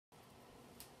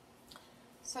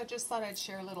So I just thought I'd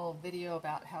share a little video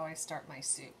about how I start my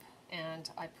soup. And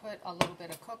I put a little bit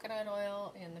of coconut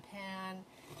oil in the pan,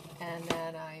 and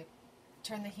then I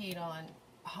turn the heat on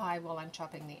high while I'm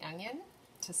chopping the onion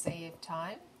to save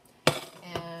time.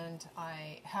 And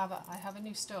I have a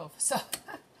new stove, so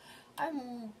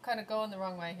I'm kind of going the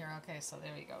wrong way here. Okay, so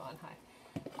there we go, on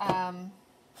high.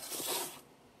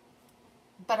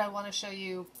 But I want to show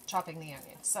you chopping the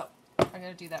onion, so I'm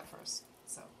going to do that first.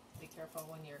 So be careful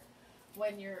when you're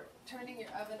turning your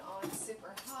oven on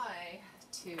super high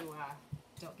to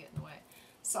don't get in the way.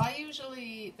 So I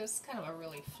usually, this is kind of a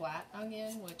really flat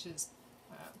onion, which is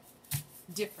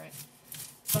different,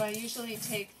 but I usually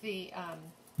take the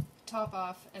top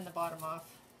off and the bottom off,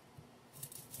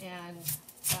 and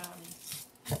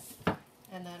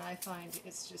then I find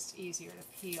it's just easier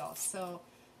to peel. So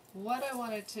what I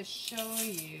wanted to show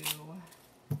you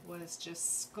was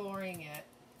just scoring it,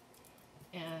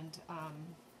 and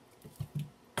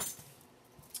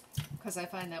because I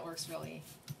find that works really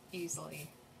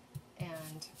easily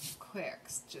and quick.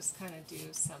 Just kind of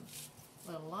do some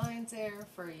little lines there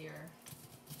for your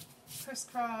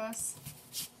crisscross.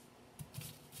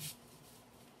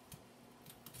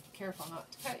 Careful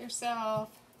not to cut yourself,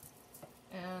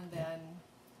 and then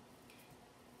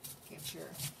get your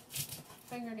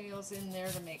fingernails in there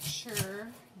to make sure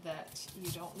that you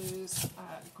don't lose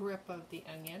grip of the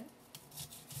onion,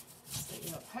 so you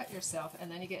don't cut yourself,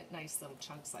 and then you get nice little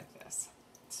chunks like this.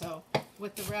 So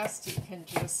with the rest, you can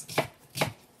just,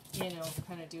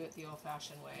 kind of do it the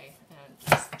old-fashioned way and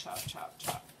just chop, chop,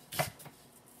 chop.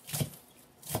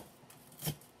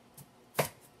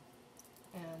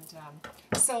 And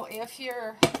so if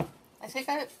you're, I think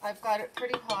I've got it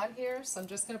pretty hot here, so I'm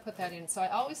just going to put that in. So I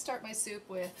always start my soup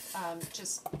with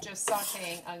just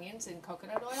sauteing onions in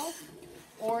coconut oil,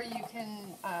 or you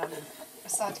can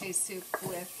saute soup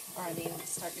with,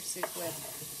 start your soup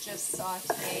with just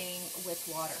sauteing with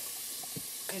water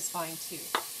is fine too.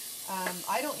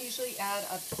 I don't usually add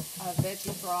a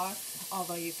veggie broth,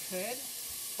 although you could.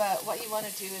 But what you want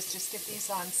to do is just get these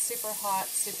on super hot,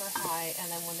 super high, and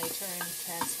then when they turn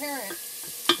transparent,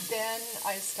 then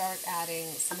I start adding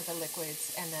some of the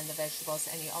liquids and then the vegetables,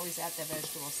 and you always add the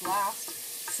vegetables last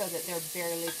so that they're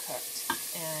barely cooked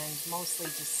and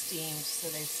mostly just steamed so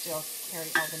they still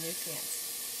carry all the nutrients.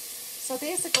 So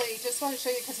basically, just want to show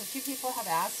you, because a few people have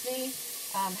asked me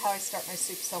how I start my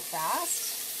soup so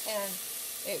fast, and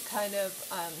it kind of,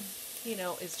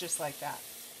 is just like that.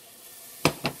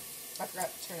 I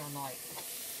forgot to turn on the light.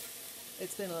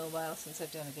 It's been a little while since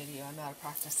I've done a video. I'm out of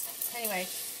practice. Anyway,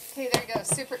 okay, there you go.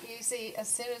 Super easy. As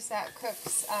soon as that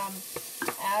cooks,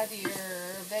 add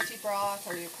your veggie broth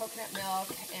or your coconut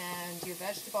milk and your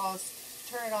vegetables.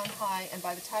 Turn it on high, and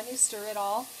by the time you stir it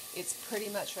all, it's pretty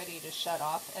much ready to shut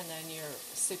off, and then your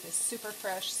soup is super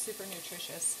fresh, super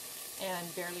nutritious,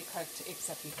 and barely cooked,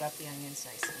 except you've got the onions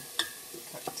nice and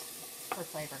cooked for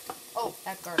flavor. Oh,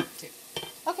 add garlic too.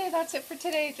 Okay, that's it for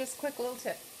today. Just quick little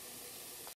tip.